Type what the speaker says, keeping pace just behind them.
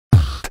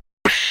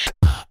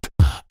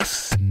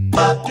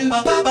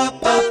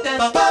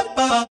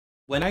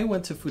When I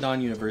went to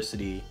Fudan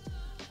University,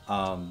 it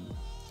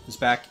was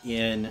back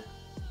in,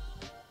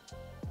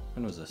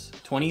 when was this?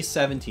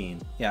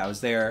 2017. Yeah, I was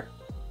there,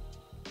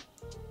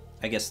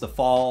 I guess, the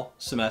fall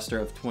semester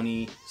of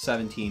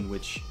 2017,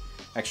 which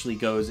actually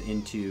goes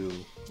into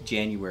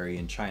January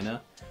in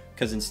China.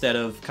 Because instead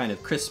of kind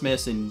of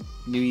Christmas and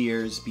New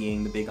Year's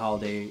being the big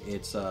holiday,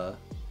 it's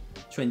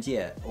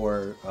Chunjie,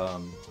 or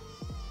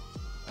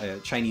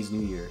Chinese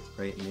New Year,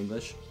 right, in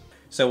English.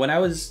 So when I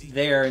was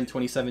there in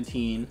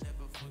 2017,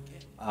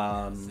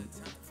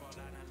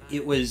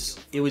 it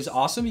was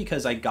awesome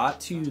because I got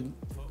to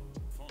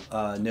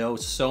know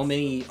so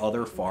many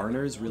other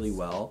foreigners really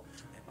well.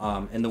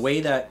 And the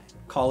way that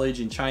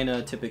college in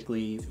China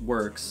typically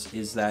works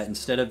is that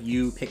instead of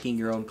you picking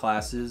your own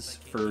classes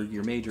for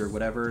your major or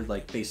whatever,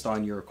 like based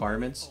on your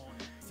requirements,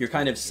 you're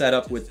kind of set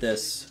up with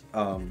this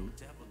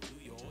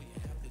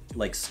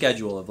like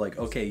schedule of like,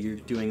 okay, you're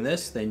doing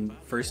this, then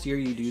first year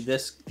you do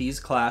these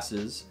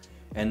classes,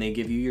 and they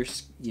give you your,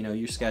 you know,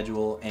 your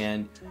schedule,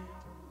 and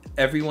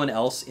everyone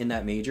else in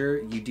that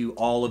major, you do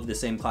all of the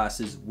same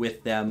classes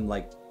with them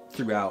like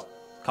throughout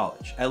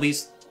college. At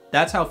least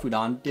that's how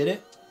Fudan did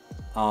it.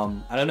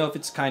 I don't know if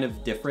it's kind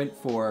of different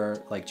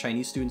for like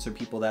Chinese students or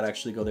people that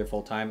actually go there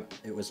full time.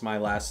 It was my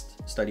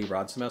last study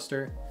abroad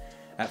semester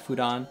at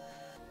Fudan.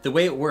 The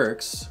way it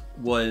works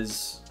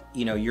was,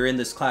 you know, you're in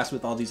this class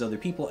with all these other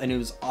people, and it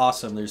was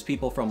awesome. There's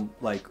people from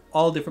like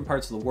all different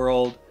parts of the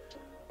world.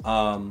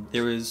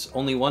 There was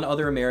only one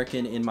other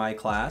American in my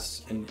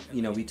class, and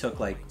you know, we took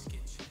like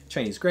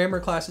Chinese grammar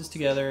classes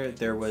together.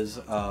 There was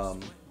what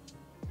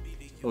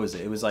was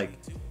it? It was like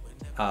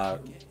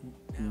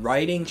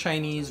writing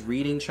Chinese,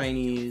 reading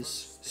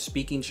Chinese,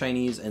 speaking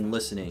Chinese, and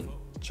listening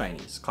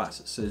Chinese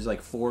classes. So there's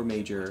like 4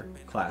 major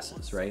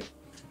classes, right?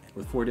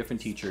 With 4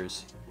 different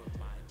teachers.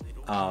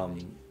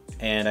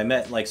 And I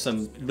met like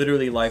some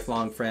literally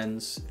lifelong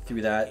friends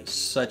through that.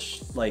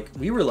 Such like,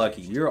 we were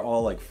lucky. We were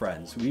all like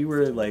friends. We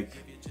were like,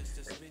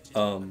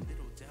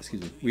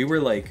 excuse me. We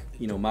were like,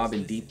 you know,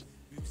 mobbing deep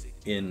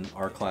in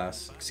our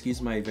class.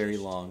 Excuse my very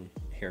long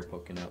hair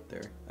poking out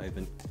there. I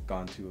haven't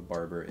gone to a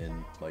barber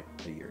in like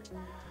a year.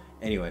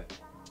 Anyway,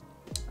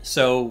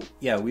 so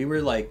yeah, we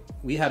were like,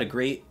 we had a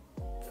great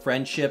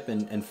friendship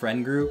and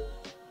friend group,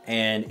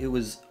 and it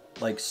was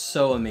like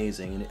so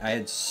amazing, and I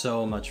had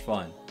so much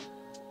fun.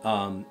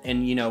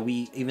 And you know,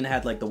 we even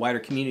had like the wider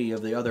community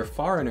of the other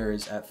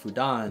foreigners at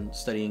Fudan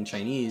studying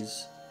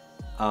Chinese,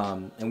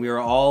 and we were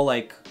all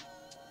like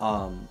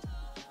in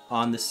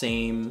the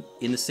same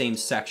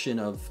section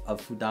of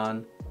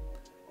Fudan,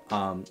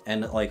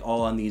 and like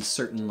all on these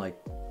certain,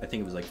 like, I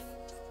think it was like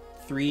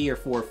 3 or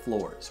 4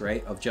 floors,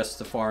 right, of just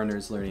the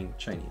foreigners learning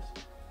Chinese,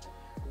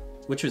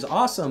 which was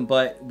awesome.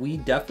 But we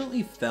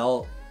definitely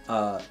felt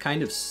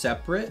kind of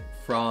separate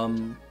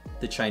from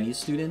the Chinese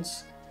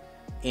students,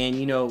 and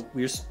you know,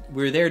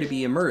 we're there to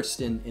be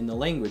immersed in the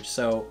language.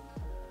 So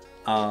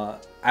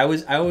I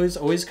was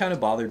always kind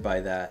of bothered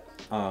by that,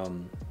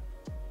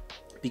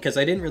 because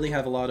I didn't really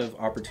have a lot of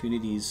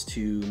opportunities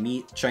to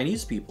meet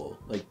Chinese people,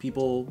 like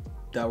people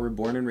that were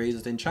born and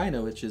raised in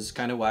China, which is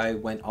kind of why I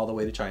went all the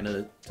way to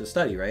China to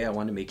study, right? I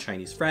wanted to make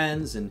Chinese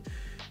friends and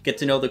get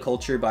to know the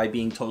culture by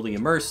being totally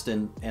immersed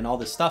and all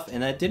this stuff.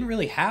 And that didn't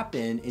really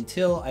happen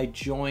until I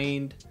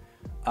joined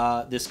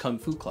this Kung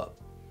Fu club.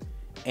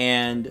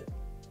 And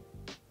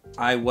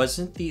I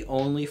wasn't the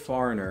only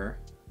foreigner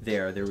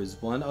there. There was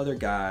one other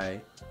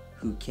guy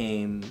who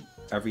came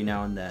every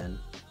now and then.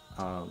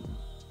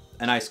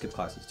 And I skip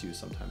classes too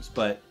sometimes,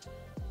 but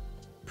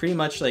pretty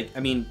much, like,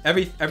 I mean,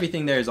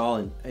 everything there is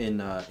all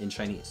in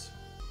Chinese.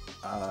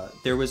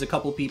 There was a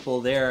couple people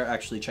there,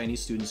 actually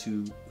Chinese students,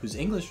 whose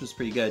English was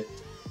pretty good.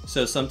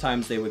 So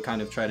sometimes they would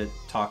kind of try to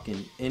talk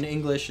in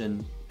English,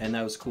 and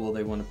that was cool.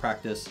 They want to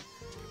practice.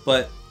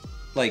 But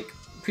like,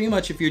 pretty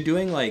much if you're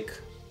doing like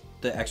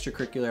the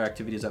extracurricular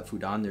activities at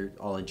Fudan, they're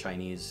all in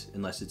Chinese,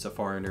 unless it's a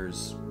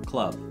foreigners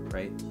club,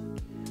 right?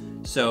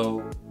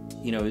 So,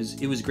 you know,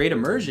 it was great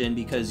immersion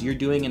because you're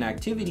doing an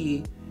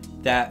activity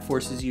that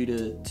forces you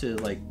to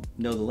like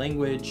know the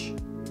language,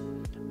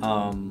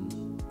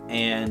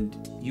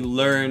 and you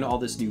learn all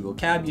this new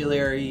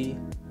vocabulary,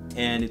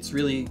 and it's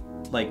really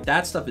like,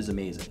 that stuff is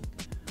amazing.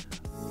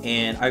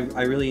 And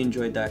I really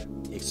enjoyed that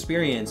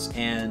experience.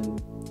 And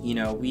you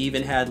know, we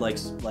even had like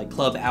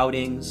club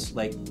outings,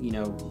 like, you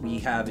know, we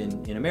have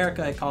in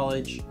America at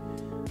college.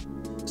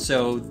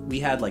 So we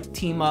had like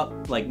team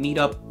up, like meet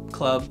up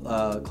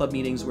club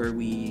meetings where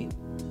we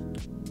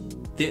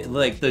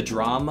like the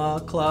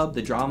drama club,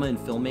 the drama and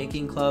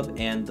filmmaking club,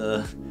 and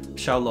the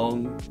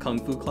Shaolong Kung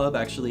Fu club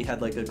actually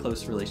had like a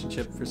close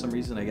relationship for some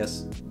reason, I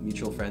guess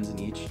mutual friends in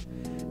each.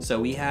 So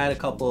we had a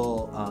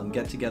couple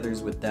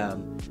get-togethers with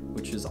them,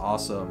 which is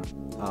awesome.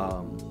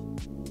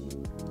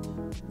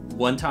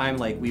 One time,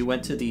 like, we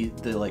went to the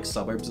like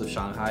suburbs of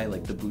Shanghai,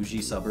 like the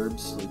bougie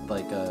suburbs,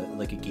 like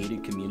a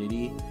gated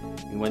community.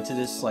 We went to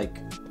this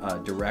like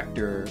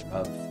director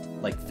of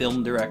like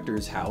film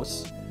director's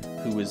house,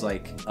 who was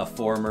like a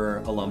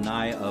former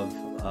alumni of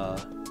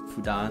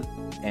Fudan,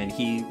 and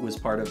he was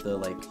part of the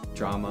like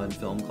drama and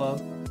film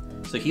club.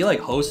 So he like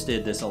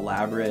hosted this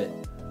elaborate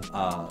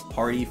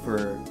party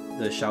for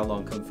the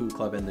Shaolong Kung Fu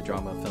Club and the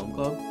Drama Film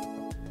Club,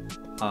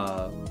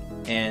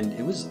 and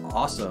it was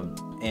awesome.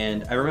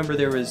 And I remember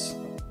there was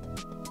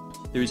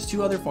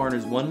 2 other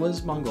foreigners. One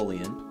was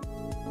Mongolian,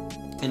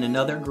 and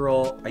another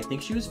girl, I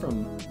think she was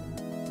from,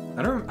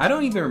 I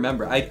don't even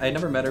remember. I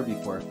never met her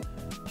before.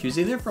 She was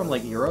either from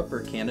like Europe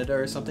or Canada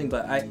or something,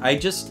 but I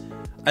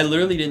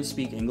literally didn't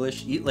speak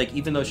English. Like,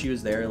 even though she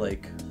was there,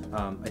 like,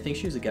 I think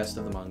she was a guest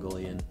of the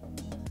Mongolian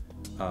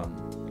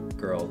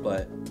girl,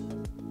 but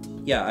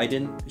yeah,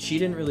 she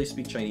didn't really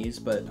speak Chinese,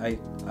 but I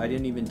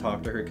didn't even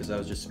talk to her because I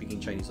was just speaking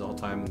Chinese the whole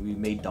time. We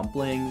made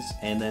dumplings,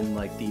 and then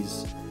like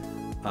these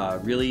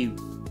really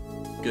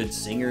good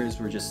singers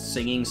were just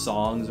singing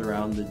songs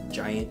around the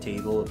giant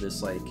table of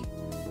this like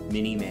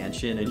mini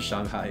mansion in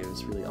Shanghai. It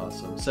was really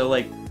awesome. So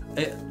like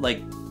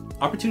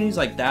opportunities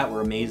like that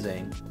were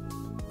amazing.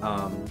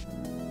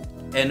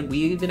 And we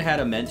even had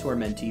a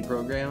mentor-mentee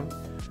program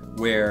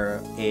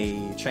where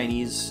a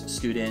Chinese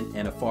student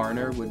and a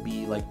foreigner would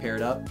be like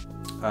paired up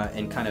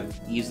and kind of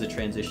ease the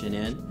transition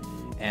in.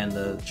 And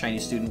the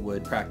Chinese student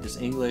would practice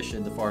English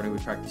and the foreigner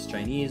would practice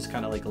Chinese,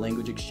 kind of like a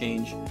language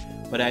exchange.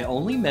 But I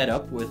only met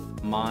up with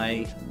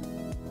my,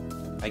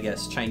 I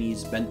guess,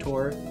 Chinese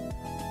mentor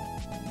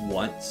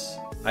once.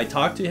 I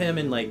talked to him,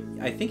 and like,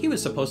 I think he was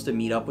supposed to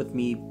meet up with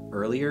me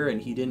earlier and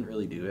he didn't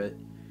really do it.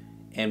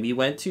 And we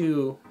went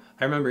to,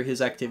 I remember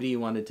his activity he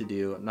wanted to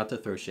do, not to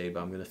throw shade,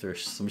 but I'm going to throw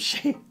some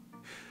shade.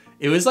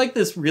 It was like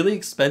this really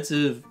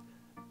expensive,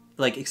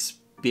 like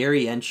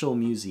experiential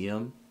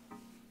museum.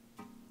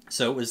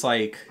 So it was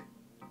like,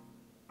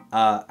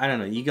 I don't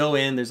know, you go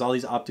in, there's all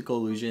these optical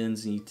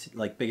illusions, and you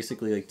like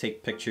basically like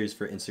take pictures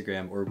for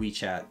Instagram or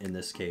WeChat in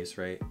this case,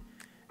 right?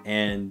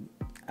 And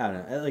I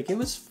don't know, like it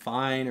was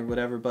fine or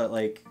whatever, but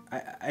like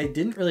I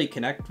didn't really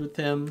connect with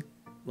him.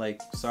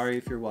 Like, sorry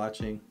if you're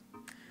watching.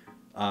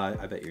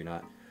 I bet you're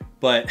not.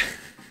 But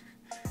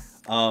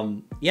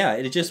yeah,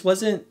 it just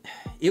wasn't,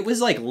 it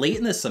was like late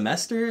in the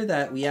semester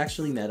that we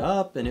actually met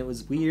up, and it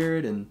was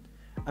weird. And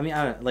I mean,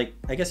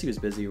 I guess he was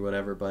busy or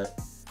whatever, but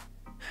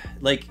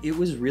like it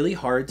was really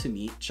hard to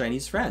meet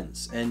Chinese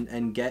friends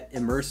and get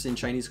immersed in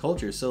Chinese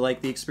culture. So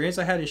like the experience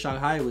I had in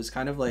Shanghai was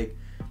kind of like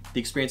the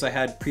experience I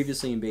had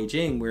previously in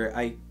Beijing, where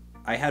I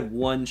had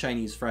one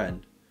Chinese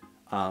friend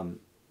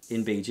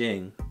in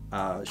Beijing.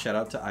 Shout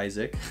out to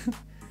Isaac.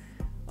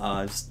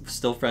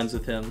 Still friends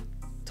with him,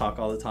 talk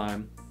all the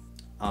time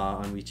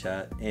on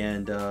WeChat.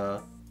 And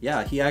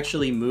yeah, he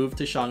actually moved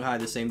to Shanghai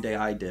the same day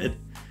I did.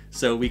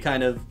 So we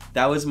kind of,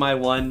 that was my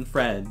one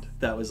friend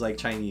that was like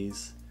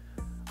Chinese.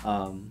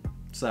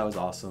 So that was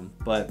awesome.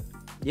 But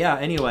yeah,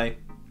 anyway,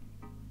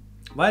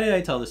 why did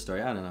I tell this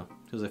story? I don't know,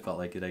 because I felt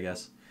like it, I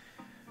guess.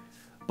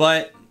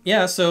 But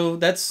yeah, so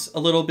that's a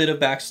little bit of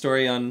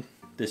backstory on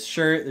this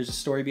shirt. There's a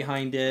story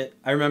behind it.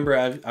 I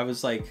remember I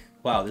was like,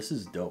 wow, this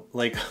is dope.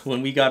 Like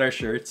when we got our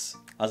shirts,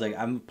 I was like,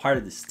 I'm part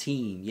of this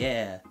team.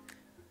 Yeah,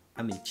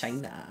 I'm in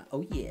China.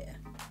 Oh yeah.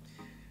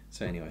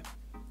 So anyway,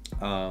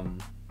 and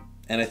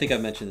I think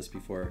I've mentioned this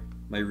before.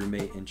 My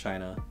roommate in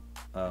China,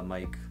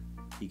 Mike,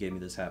 he gave me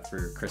this hat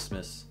for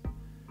Christmas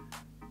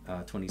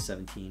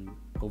 2017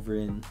 over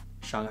in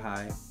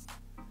Shanghai.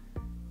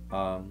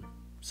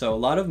 So a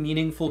lot of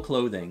meaningful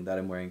clothing that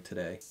I'm wearing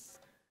today.